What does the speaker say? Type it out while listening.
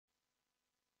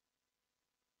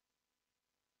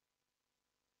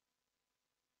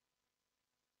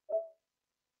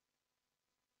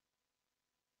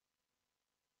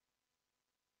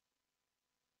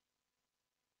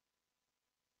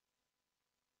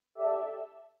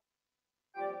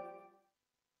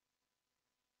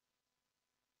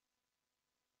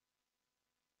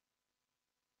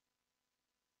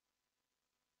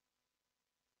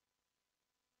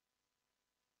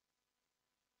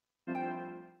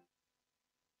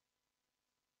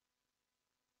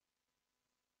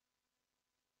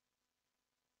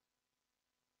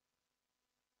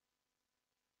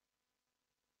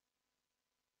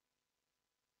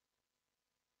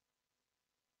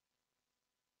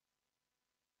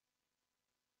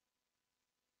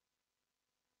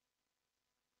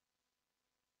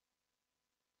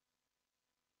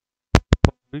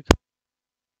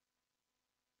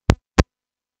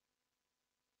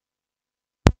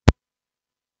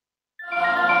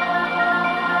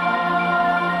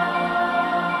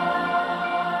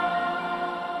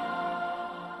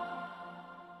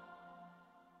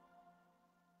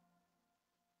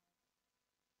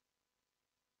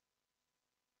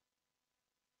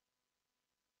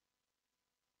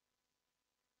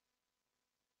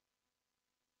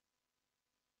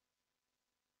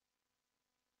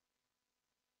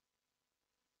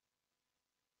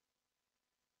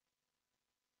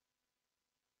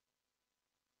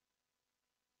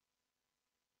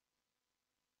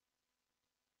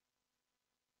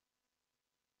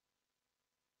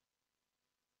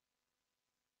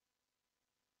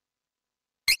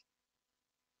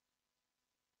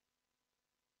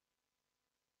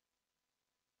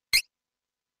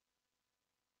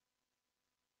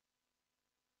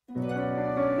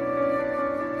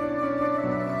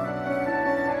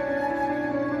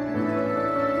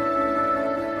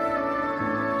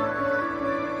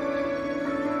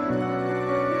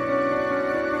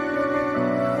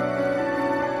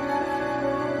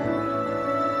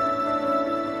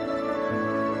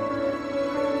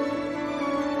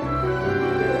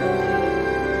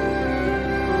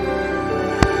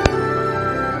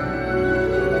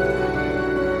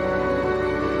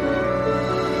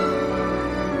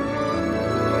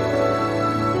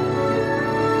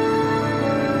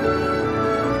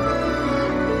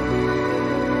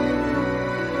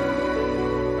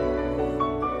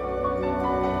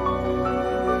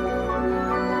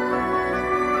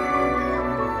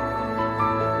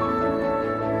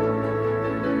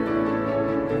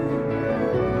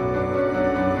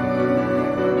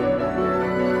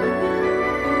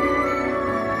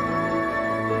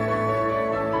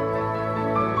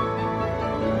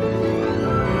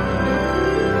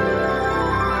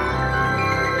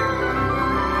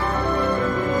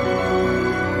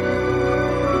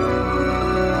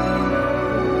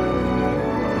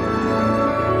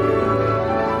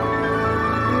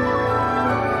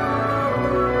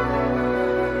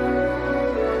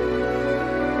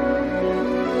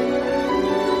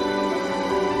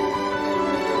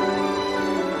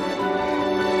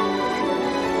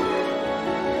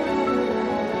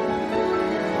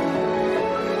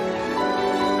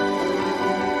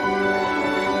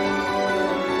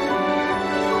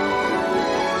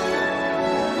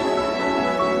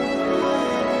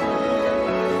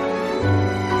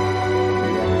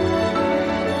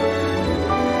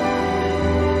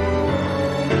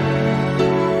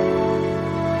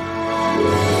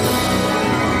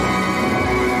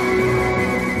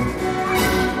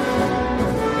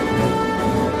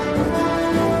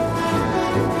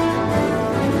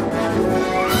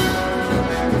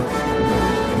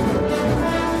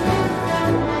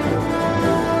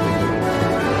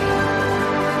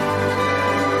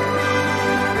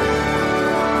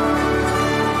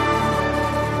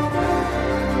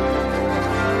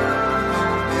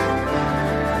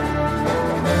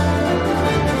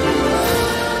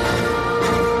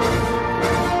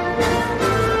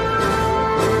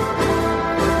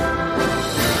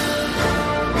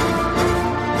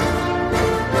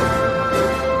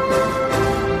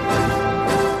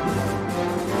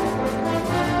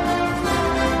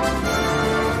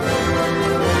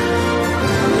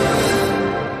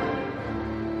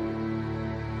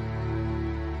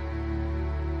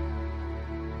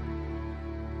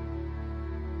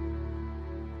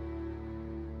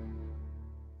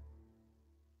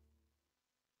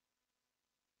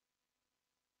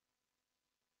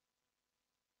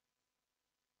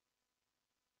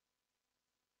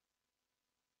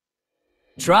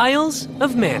Trials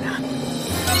of Mana.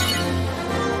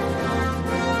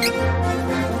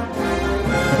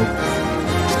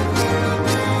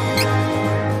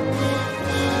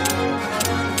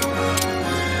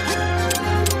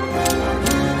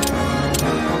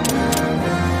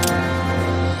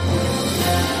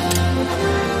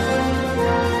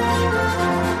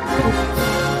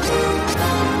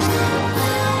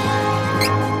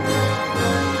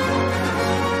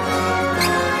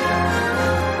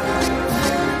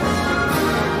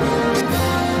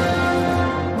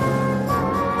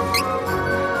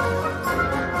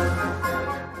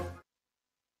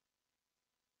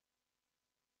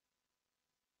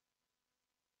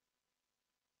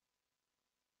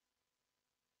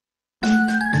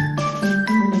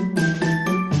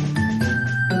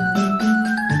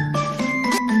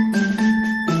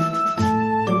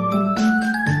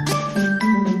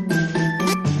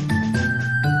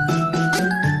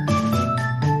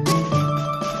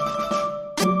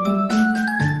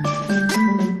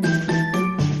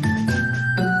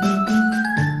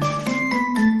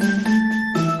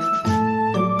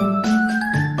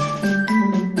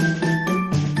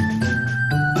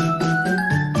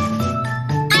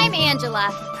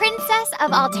 Princess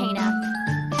of Altena.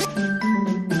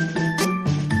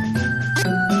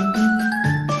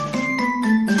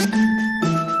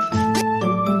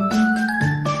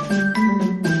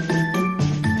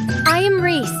 I am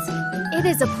Reese. It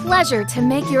is a pleasure to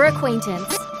make your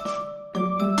acquaintance.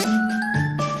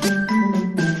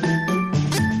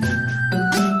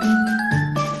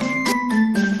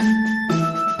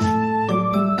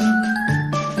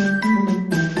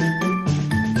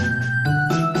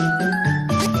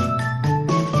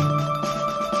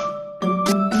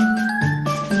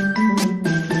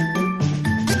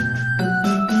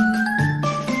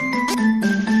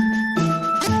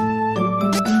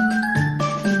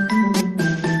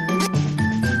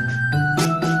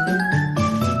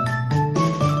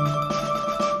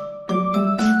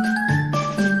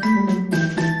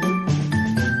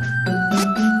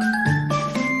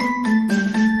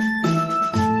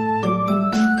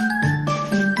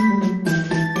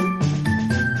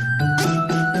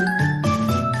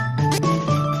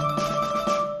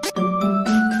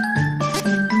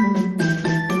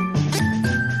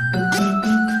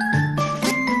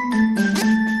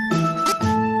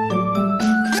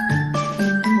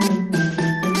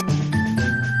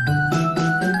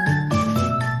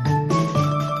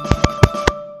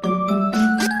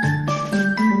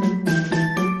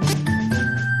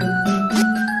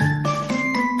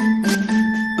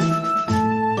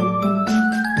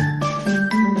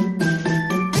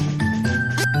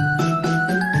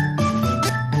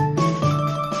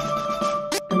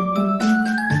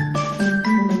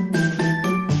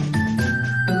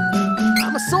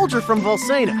 From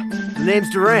Volsena. The name's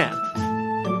Duran.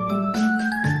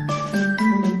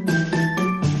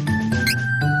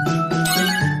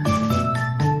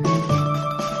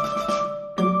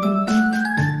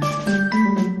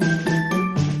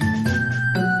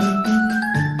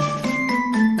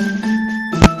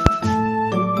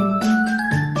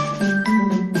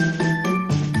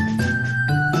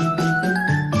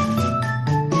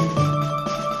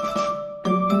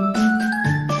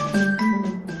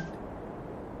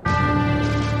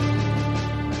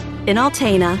 In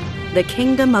Altena, the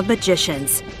kingdom of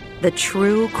magicians, the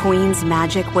true queen's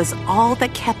magic was all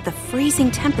that kept the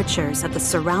freezing temperatures of the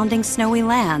surrounding snowy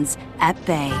lands at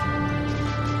bay.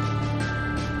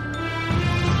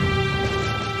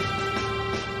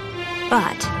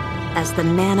 But as the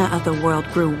mana of the world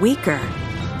grew weaker,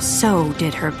 so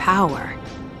did her power.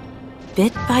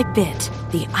 Bit by bit,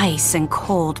 the ice and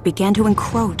cold began to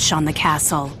encroach on the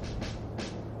castle.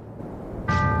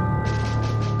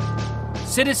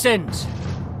 Citizens,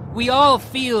 we all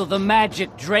feel the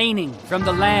magic draining from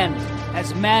the land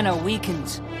as mana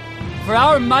weakens. For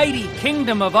our mighty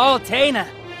kingdom of Altena,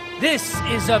 this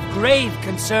is of grave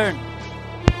concern.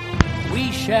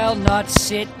 We shall not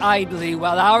sit idly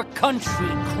while our country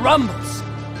crumbles.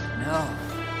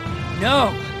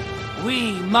 No,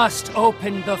 we must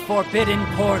open the forbidden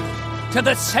portal to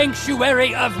the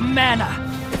sanctuary of mana,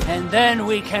 and then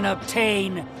we can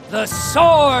obtain the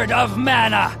Sword of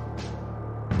Mana.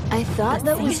 I thought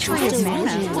that we tried to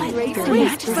manage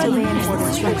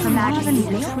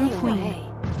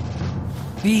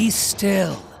Be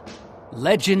still.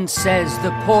 Legend says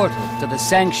the portal to the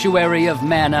Sanctuary of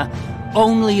Mana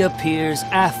only appears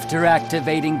after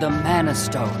activating the Mana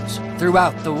Stones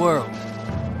throughout the world.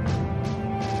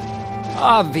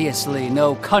 Obviously,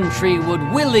 no country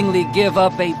would willingly give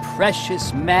up a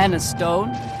precious Mana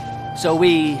Stone, so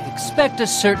we expect a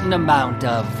certain amount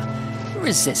of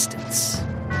resistance.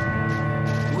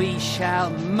 We shall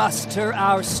muster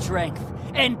our strength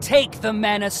and take the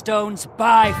Mana Stones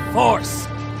by force.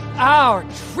 Our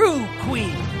true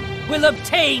queen will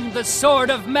obtain the Sword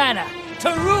of Mana to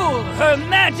rule her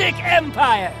magic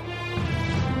empire.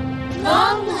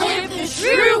 Long live the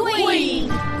true queen!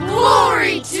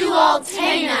 Glory to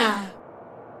Altena!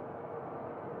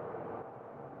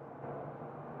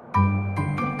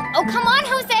 Oh, come on,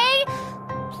 Jose!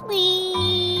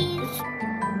 Please.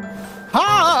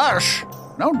 Hush!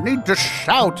 No need to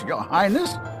shout, Your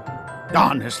Highness.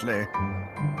 Honestly,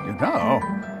 you know,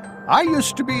 I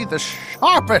used to be the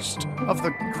sharpest of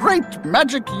the great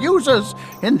magic users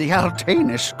in the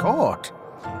Altenish court.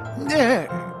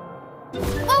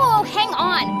 Whoa, hang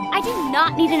on. I do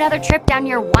not need another trip down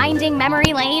your winding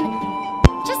memory lane.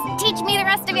 Just teach me the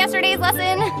rest of yesterday's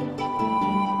lesson.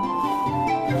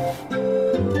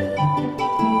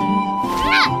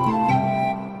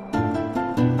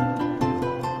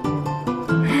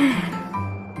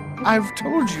 I've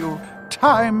told you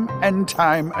time and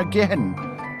time again,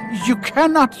 you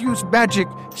cannot use magic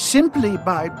simply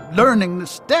by learning the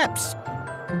steps.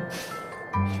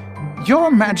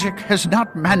 Your magic has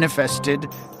not manifested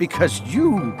because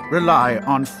you rely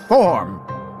on form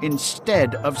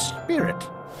instead of spirit.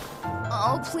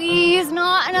 Oh, please,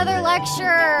 not another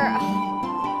lecture.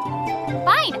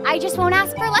 Fine, I just won't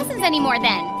ask for lessons anymore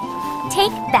then.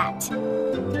 Take that.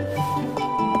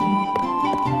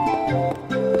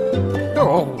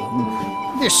 Oh,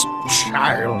 this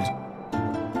child.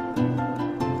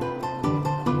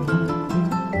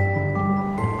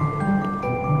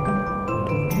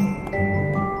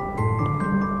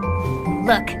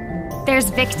 Look, there's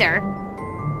Victor.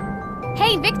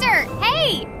 Hey, Victor!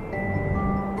 Hey!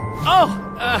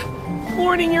 Oh,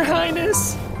 morning, Your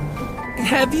Highness.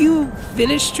 Have you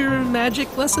finished your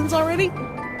magic lessons already?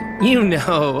 You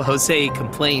know Jose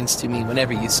complains to me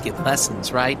whenever you skip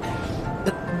lessons, right?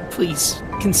 Please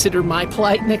consider my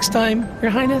plight next time,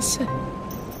 Your Highness.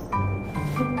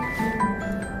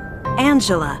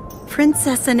 Angela,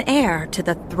 princess and heir to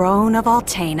the throne of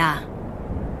Altena.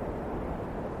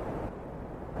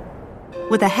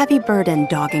 With a heavy burden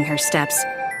dogging her steps,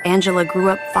 Angela grew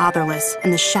up fatherless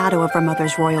in the shadow of her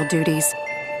mother's royal duties.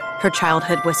 Her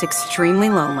childhood was extremely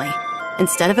lonely.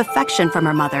 Instead of affection from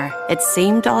her mother, it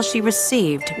seemed all she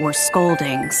received were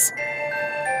scoldings.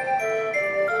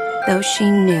 Though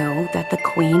she knew that the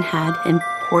queen had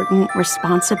important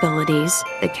responsibilities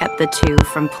that kept the two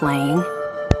from playing,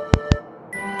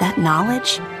 that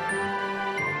knowledge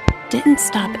didn't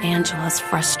stop Angela's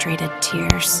frustrated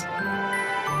tears.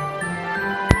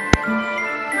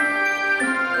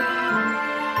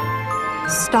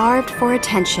 Starved for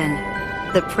attention,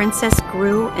 the princess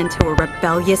grew into a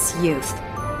rebellious youth.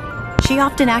 She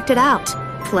often acted out,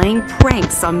 playing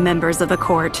pranks on members of the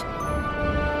court.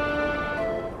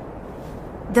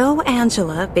 Though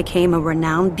Angela became a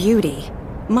renowned beauty,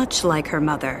 much like her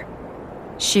mother,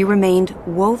 she remained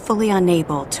woefully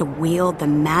unable to wield the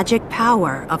magic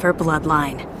power of her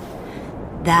bloodline.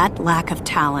 That lack of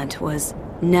talent was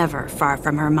never far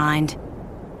from her mind.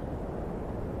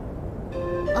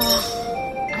 Ugh,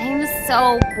 I am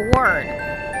so bored.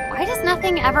 Why does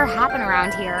nothing ever happen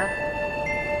around here?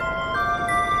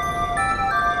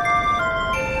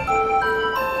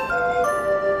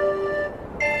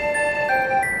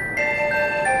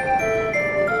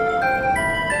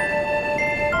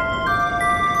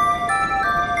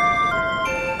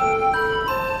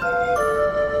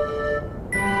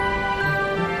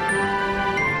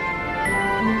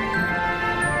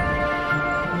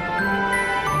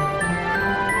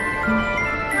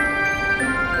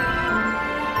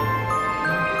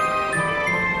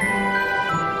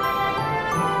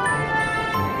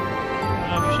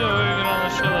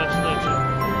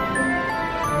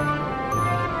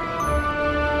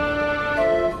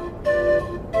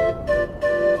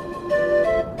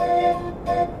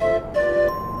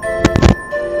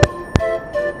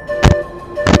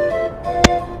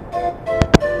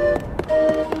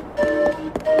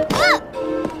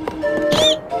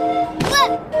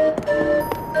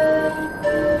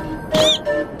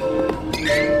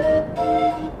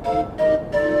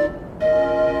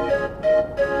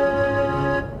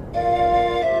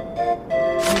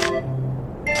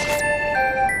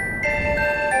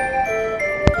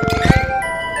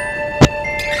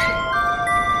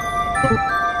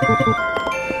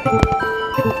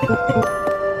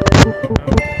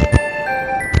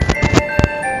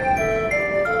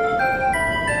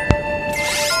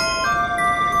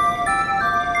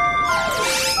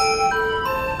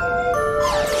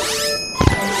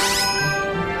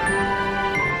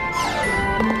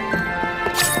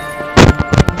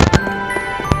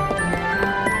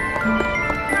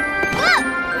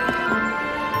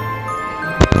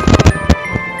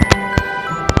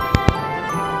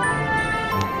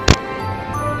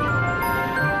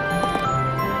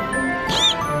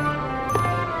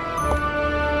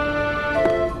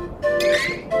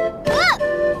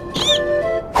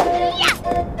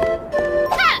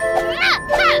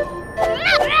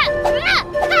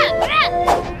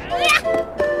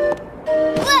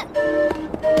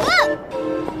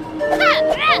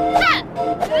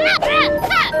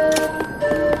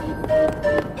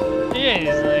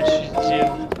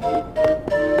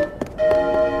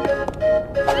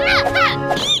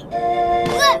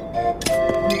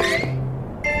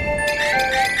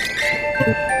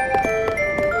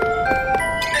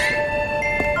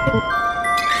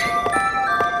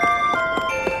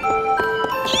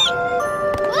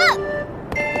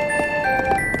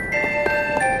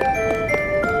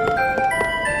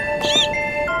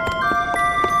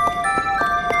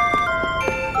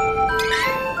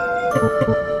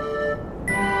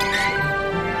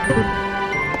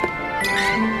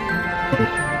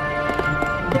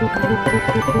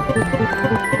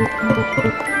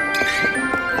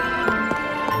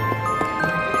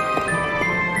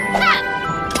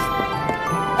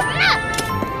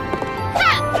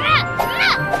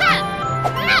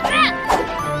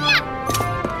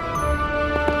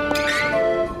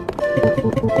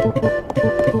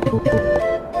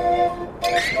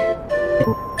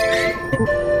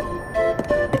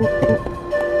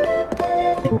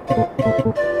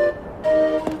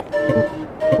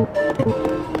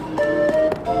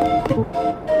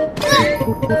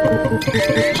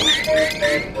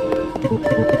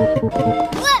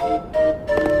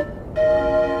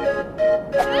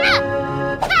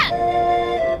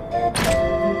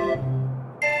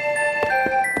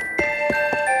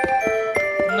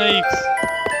 На X.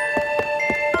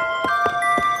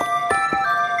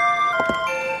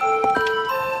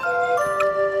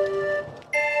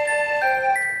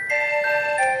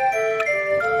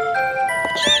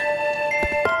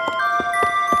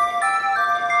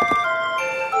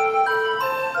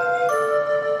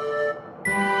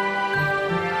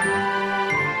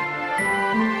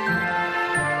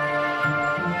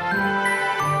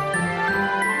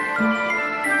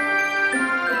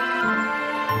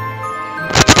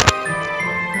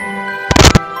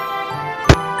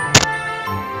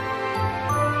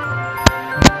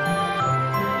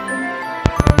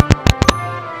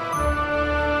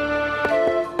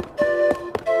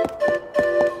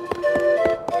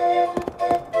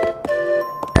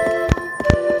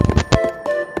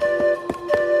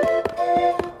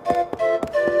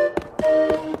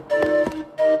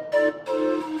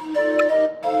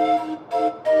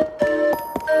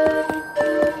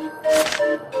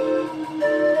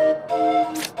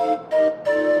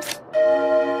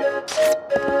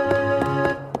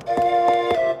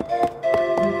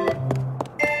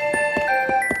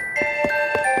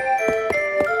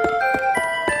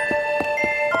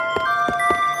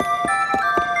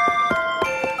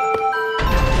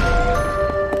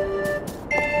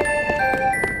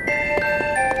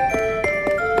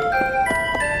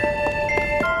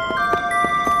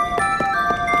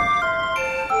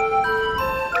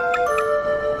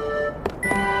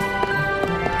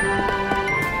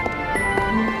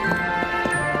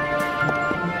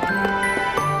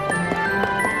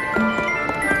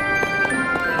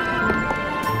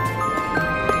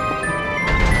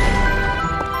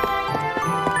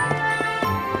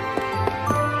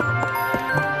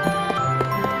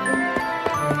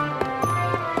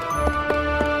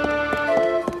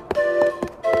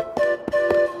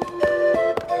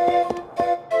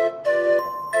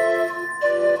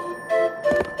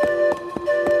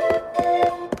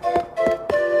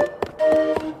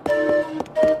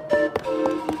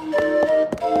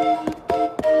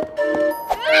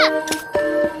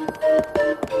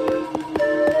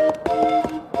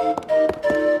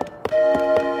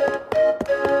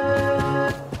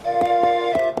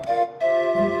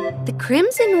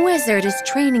 Crimson Wizard is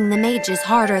training the mages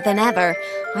harder than ever.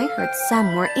 I heard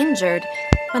some were injured,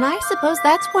 but I suppose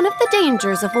that's one of the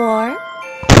dangers of war.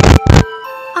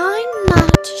 I'm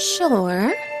not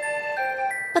sure,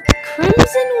 but the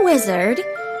Crimson Wizard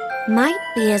might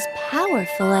be as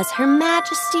powerful as Her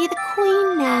Majesty the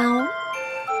Queen now.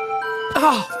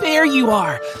 Oh, there you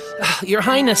are. Your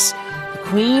Highness, the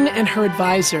Queen and her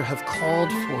advisor have called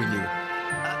for you.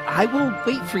 I will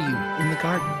wait for you in the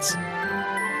gardens.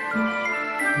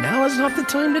 Now is not the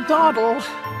time to dawdle.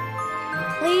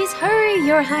 Please hurry,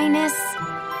 Your Highness.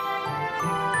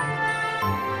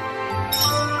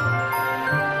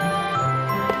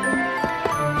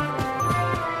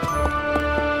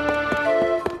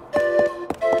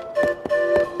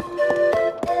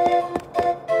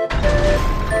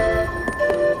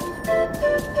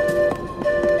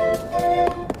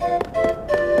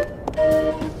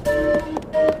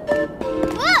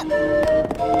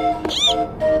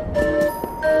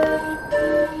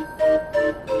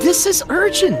 This is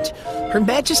urgent. Her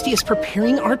Majesty is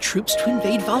preparing our troops to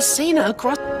invade Valsena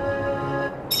across...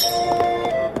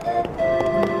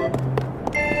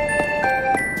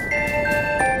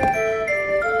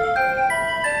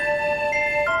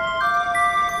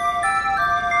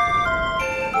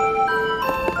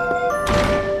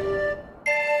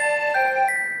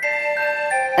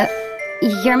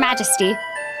 Your Majesty,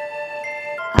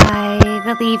 I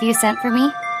believe you sent for me?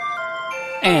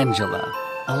 Angela,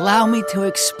 allow me to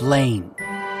explain.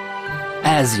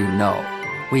 As you know,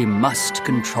 we must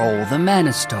control the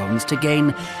Mana Stones to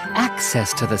gain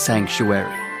access to the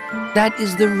sanctuary. That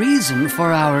is the reason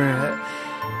for our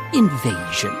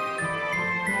invasion.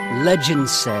 Legend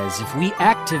says if we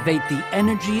activate the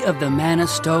energy of the Mana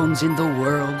Stones in the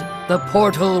world, the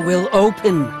portal will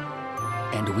open.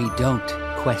 And we don't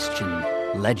question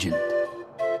legend.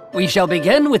 We shall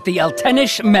begin with the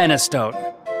Altenish Mana Stone.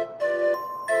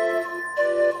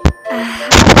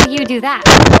 How do you do that?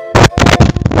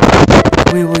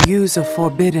 We will use a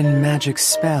forbidden magic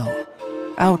spell,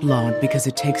 outlawed because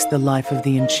it takes the life of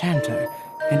the enchanter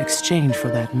in exchange for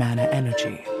that mana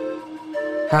energy.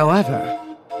 However,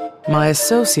 my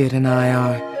associate and I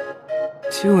are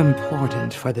too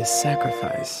important for this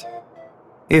sacrifice.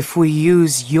 If we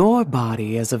use your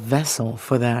body as a vessel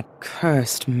for that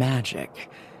cursed magic,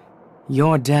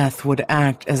 your death would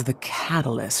act as the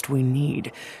catalyst we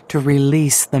need to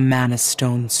release the Mana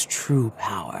Stone's true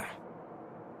power.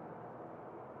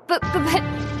 But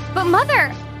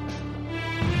Mother!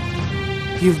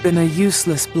 You've been a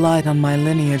useless blight on my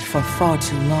lineage for far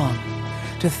too long.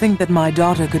 To think that my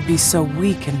daughter could be so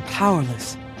weak and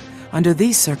powerless. Under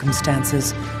these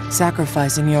circumstances,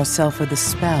 sacrificing yourself for the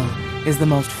spell is the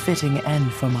most fitting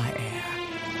end for my heir.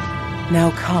 Now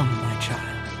come, my child.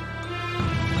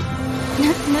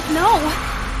 No!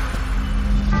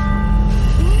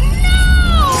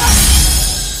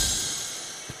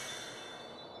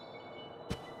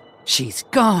 She's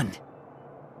gone.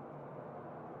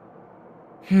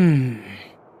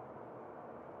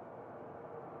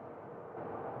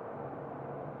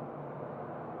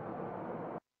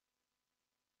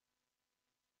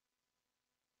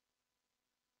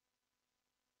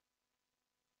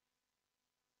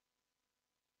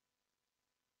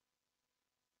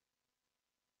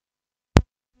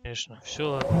 Конечно,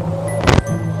 все.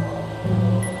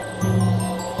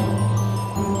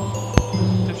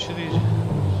 Ты в 4.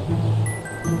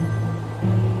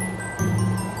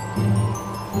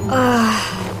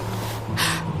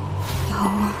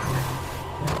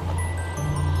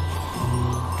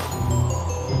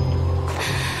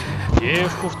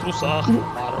 Девку в трусах.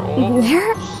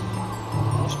 Where?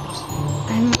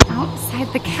 I'm outside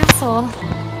the castle.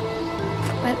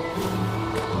 But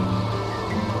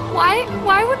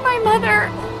why would my mother?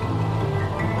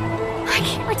 I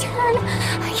can't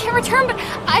return, but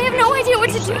I have no idea what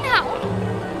to do now.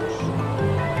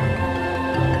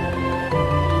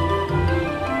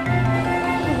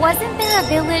 Wasn't there a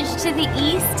village to the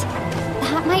east?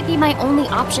 That might be my only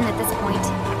option at this point.